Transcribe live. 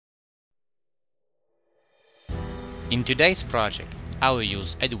In today's project, I will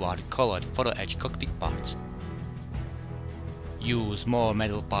use Eduard colored photo etch cockpit parts. Use more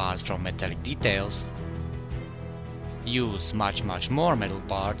metal parts from Metallic Detailes. Use much more metal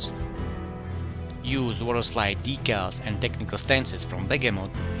parts. Use water slide decals and technical stances from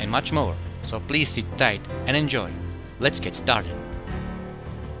Behemoth and much more, so please sit tight and enjoy. Let's get started.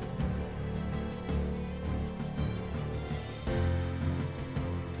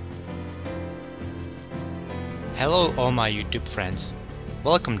 Hello all my YouTube friends,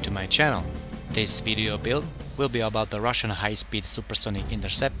 welcome to my channel. This video build will be about the Russian high-speed supersonic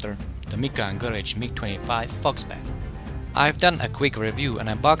interceptor, the MiG-25 MiG-25 Foxbat. I've done a quick review and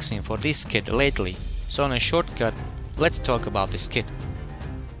unboxing for this kit lately, so on a shortcut, let's talk about this kit.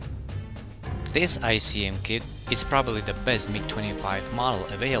 This ICM kit is probably the best MiG-25 model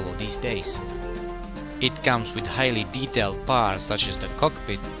available these days. It comes with highly detailed parts such as the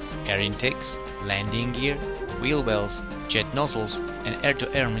cockpit, air intakes, landing gear, wheel wells, jet nozzles and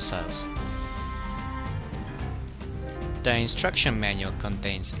air-to-air missiles. The instruction manual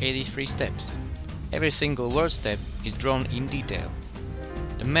contains 83 steps. Every single word step is drawn in detail.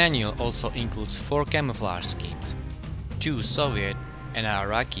 The manual also includes 4 camouflage schemes, 2 Soviet and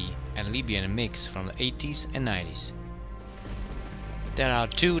Iraqi and Libyan MiGs from the 80s and 90s. There are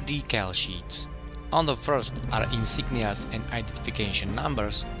 2 decal sheets. On the first are insignias and identification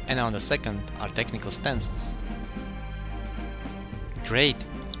numbers, and on the second are technical stances. Great!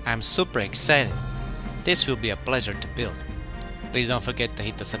 I'm super excited! This will be a pleasure to build. Please don't forget to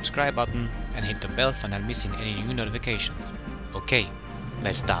hit the subscribe button and hit the bell for not missing any new notifications. Okay,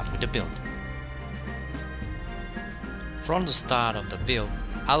 let's start with the build. From the start of the build,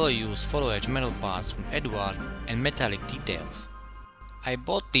 I will use photo etch metal parts from Eduard and Metallic Detailes. I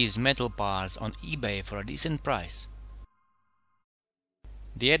bought these metal parts on eBay for a decent price.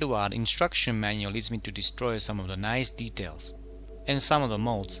 The Eduard instruction manual leads me to destroy some of the nice details, and some of the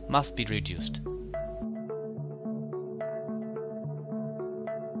molds must be reduced.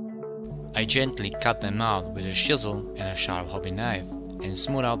 I gently cut them out with a chisel and a sharp hobby knife and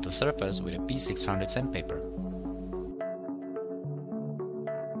smooth out the surface with a P600 sandpaper.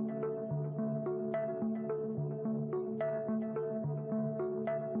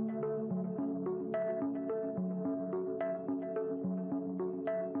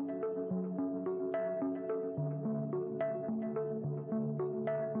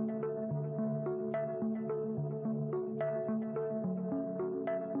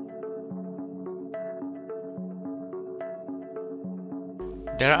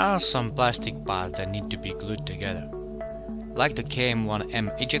 There are some plastic parts that need to be glued together, like the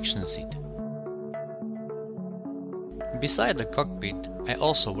KM1M ejection seat. Beside the cockpit, I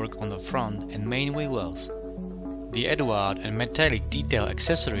also work on the front and main wheel wells. The Eduard and Metallic Detail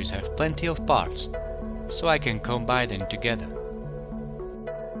accessories have plenty of parts, so I can combine them together.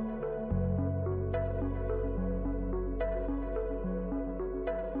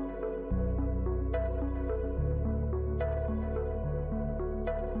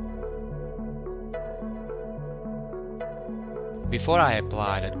 Before I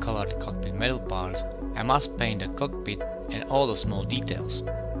apply the colored cockpit metal parts, I must paint the cockpit and all the small details.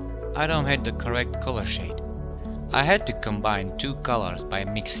 I don't have the correct color shade. I had to combine 2 colors by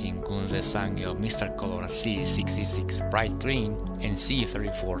mixing Gunze Sangue of Mr. Color C66 bright green and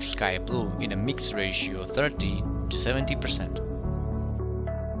C34 sky blue in a mixed ratio of 30 to 70%.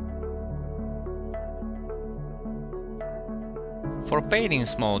 For painting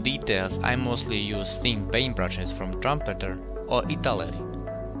small details, I mostly use thin paintbrushes from Trumpeter or Italy.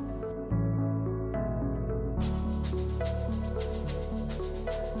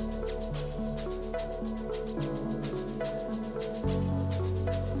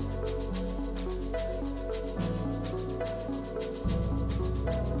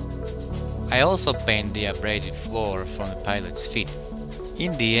 I also paint the abraded floor from the pilot's feet.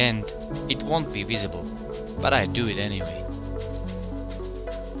 In the end, it won't be visible, but I do it anyway.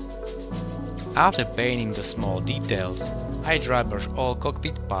 After painting the small details, I dry brush all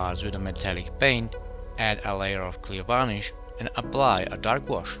cockpit parts with a metallic paint, add a layer of clear varnish and apply a dark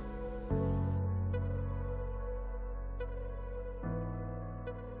wash.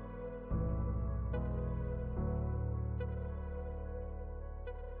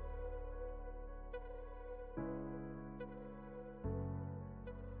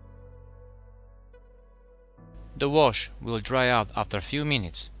 The wash will dry out after a few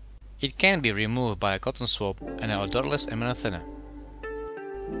minutes. It can be removed by a cotton swab and an odorless emulsion thinner.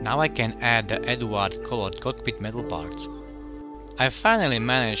 Now I can add the Eduard colored cockpit metal parts. I finally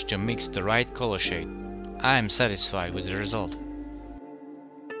managed to mix the right color shade. I am satisfied with the result.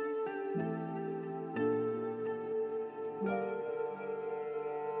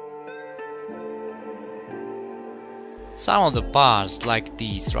 Some of the parts, like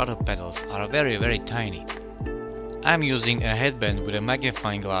these rudder pedals, are very tiny. I'm using a headband with a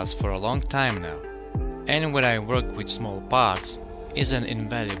magnifying glass for a long time now, and when I work with small parts, it's an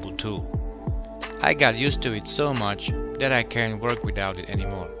invaluable tool. I got used to it so much that I can't work without it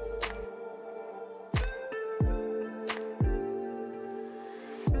anymore.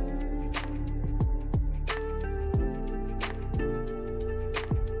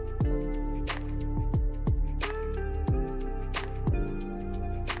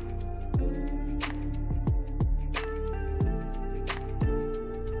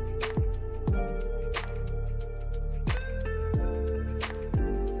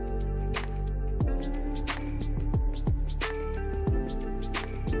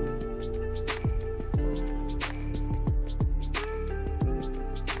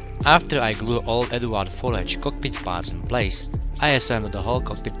 After I glue all Eduard foliage cockpit parts in place, I assemble the whole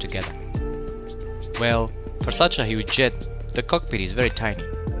cockpit together. Well, for such a huge jet, the cockpit is very tiny.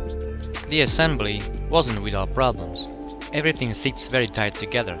 The assembly wasn't without problems. Everything sits very tight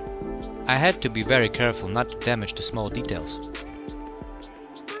together. I had to be very careful not to damage the small details.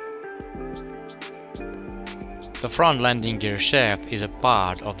 The front landing gear shaft is a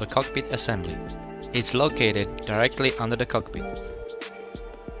part of the cockpit assembly. It's located directly under the cockpit.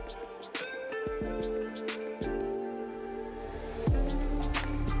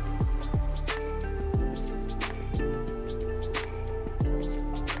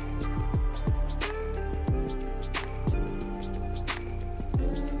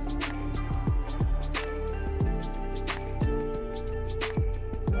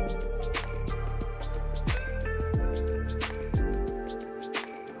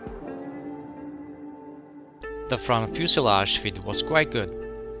 The front fuselage fit was quite good,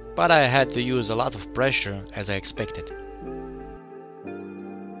 but I had to use a lot of pressure as I expected.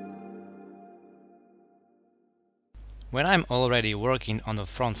 When I'm already working on the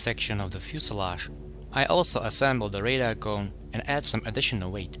front section of the fuselage, I also assemble the radar cone and add some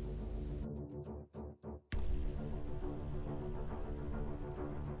additional weight.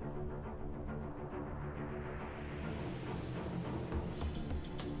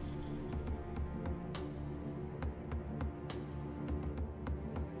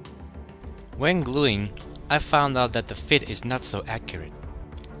 When gluing, I found out that the fit is not so accurate.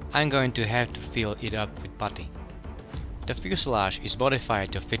 I'm going to have to fill it up with putty. The fuselage is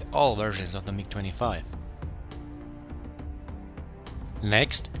modified to fit all versions of the MiG-25.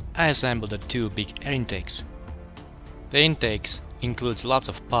 Next, I assemble the two big air intakes. The intakes includes lots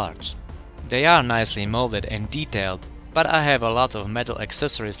of parts. They are nicely molded and detailed, but I have a lot of metal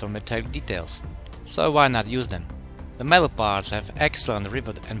accessories for metallic details, so why not use them? The metal parts have excellent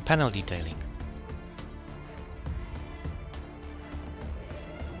rivet and panel detailing.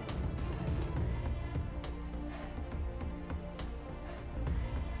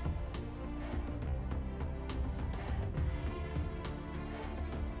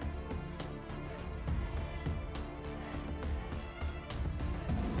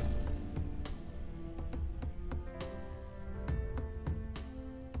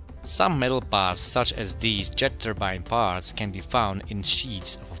 Some metal parts, such as these jet turbine parts, can be found in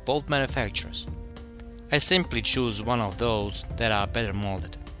sheets of both manufacturers. I simply choose one of those that are better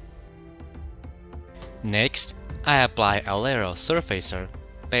molded. Next, I apply a layer of surfacer,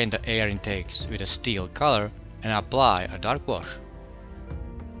 paint the air intakes with a steel color, and apply a dark wash.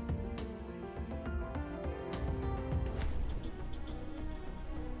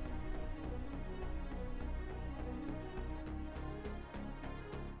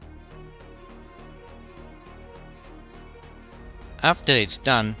 After it's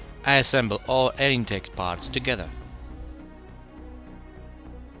done, I assemble all air intake parts together.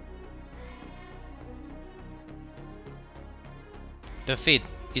 The fit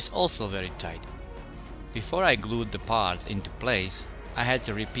is also very tight. Before I glued the parts into place, I had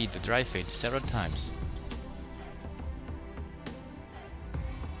to repeat the dry fit several times.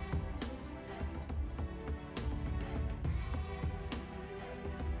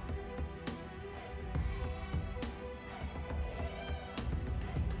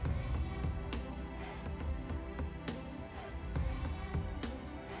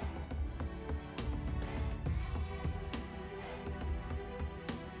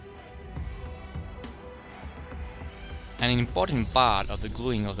 An important part of the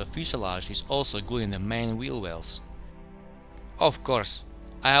gluing of the fuselage is also gluing the main wheel wells. Of course,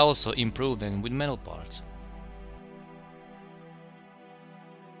 I also improve them with metal parts.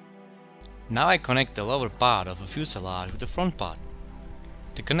 Now I connect the lower part of the fuselage with the front part.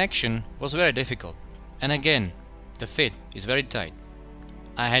 The connection was very difficult, and again, the fit is very tight.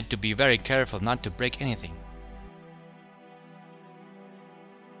 I had to be very careful not to break anything.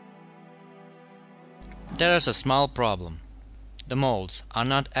 There is a small problem. The molds are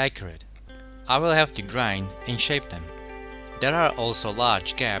not accurate. I will have to grind and shape them. There are also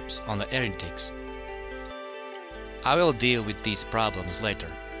large gaps on the air intakes. I will deal with these problems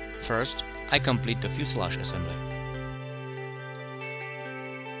later. First, I complete the fuselage assembly.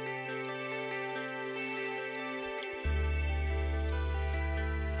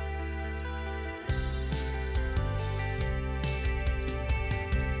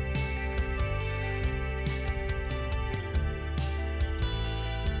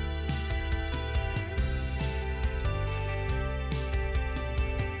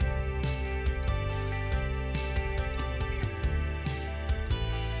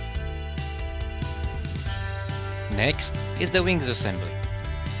 Next is the wings assembly.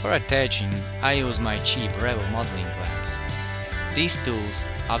 For attaching, I use my cheap Rebel modeling clamps. These tools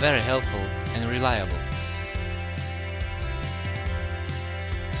are very helpful and reliable.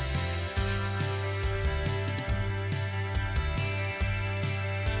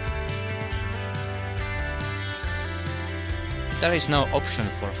 There is no option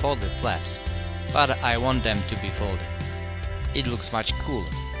for folded flaps, but I want them to be folded. It looks much cooler.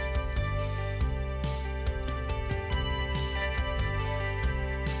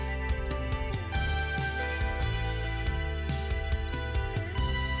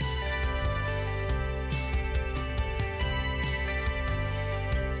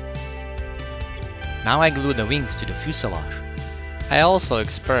 Now I glue the wings to the fuselage. I also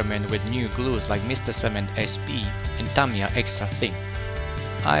experiment with new glues like Mr. Cement SP and Tamiya Extra Thin.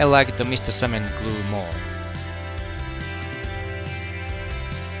 I like the Mr. Cement glue more.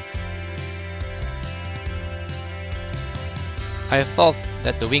 I thought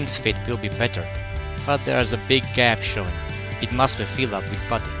that the wings fit will be better, but there is a big gap showing. It must be filled up with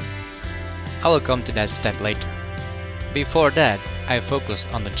putty. I will come to that step later. Before that, I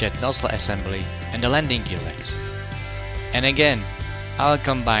focused on the jet nozzle assembly and the landing gear legs. And again, I'll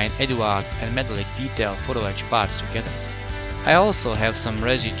combine Eduard and Metallic Detailes photo etch parts together. I also have some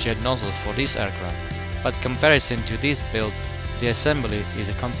resi jet nozzles for this aircraft, but comparison to this build, the assembly is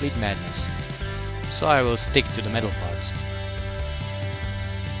a complete madness. So I will stick to the metal parts.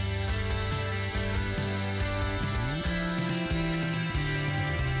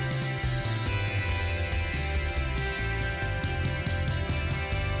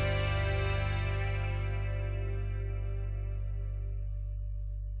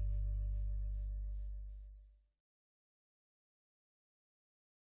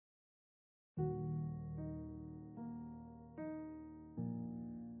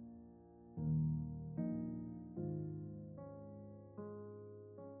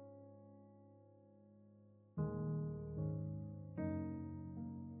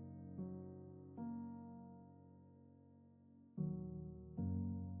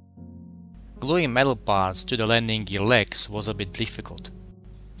 Gluing metal parts to the landing gear legs was a bit difficult.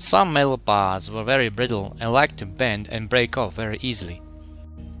 Some metal parts were very brittle and liked to bend and break off very easily.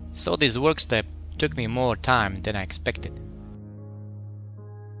 So this work step took me more time than I expected.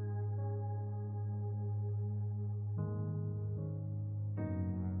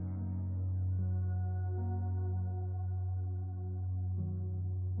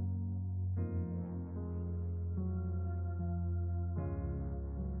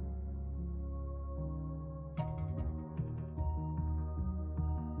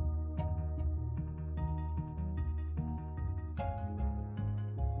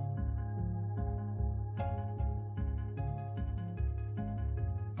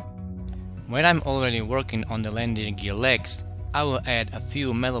 When I'm already working on the landing gear legs, I will add a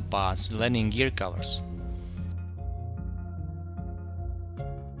few metal parts to the landing gear covers.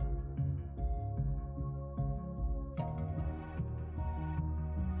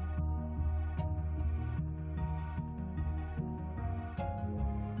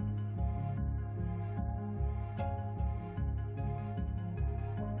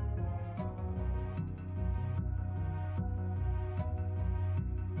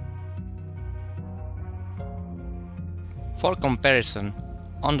 For comparison,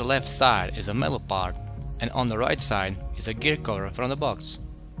 on the left side is a metal part and on the right side is a gear cover from the box.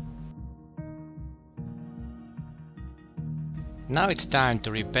 Now it's time to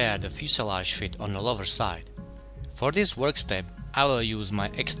repair the fuselage fit on the lower side. For this work step, I will use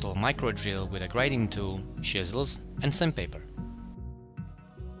my X-Tool micro drill with a grinding tool, chisels and sandpaper.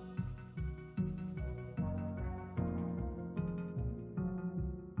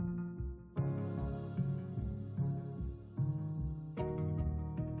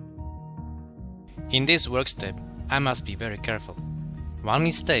 In this work step, I must be very careful. One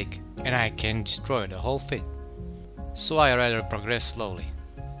mistake and I can destroy the whole fit. So I rather progress slowly.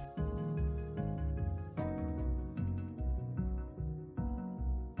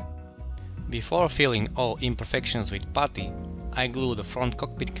 Before filling all imperfections with putty, I glue the front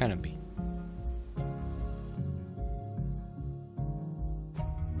cockpit canopy.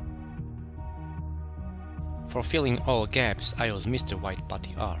 For filling all gaps, I use Mr. White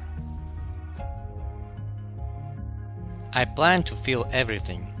Putty R. I plan to fill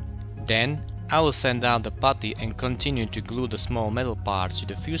everything. Then I will sand down the putty and continue to glue the small metal parts to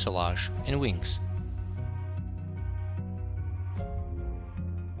the fuselage and wings.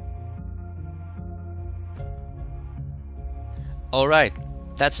 Alright,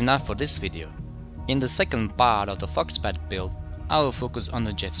 that's enough for this video. In the second part of the Foxbat build, I will focus on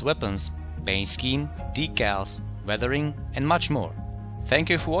the jet's weapons, paint scheme, decals, weathering and much more. Thank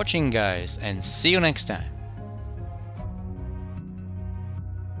you for watching guys, and see you next time.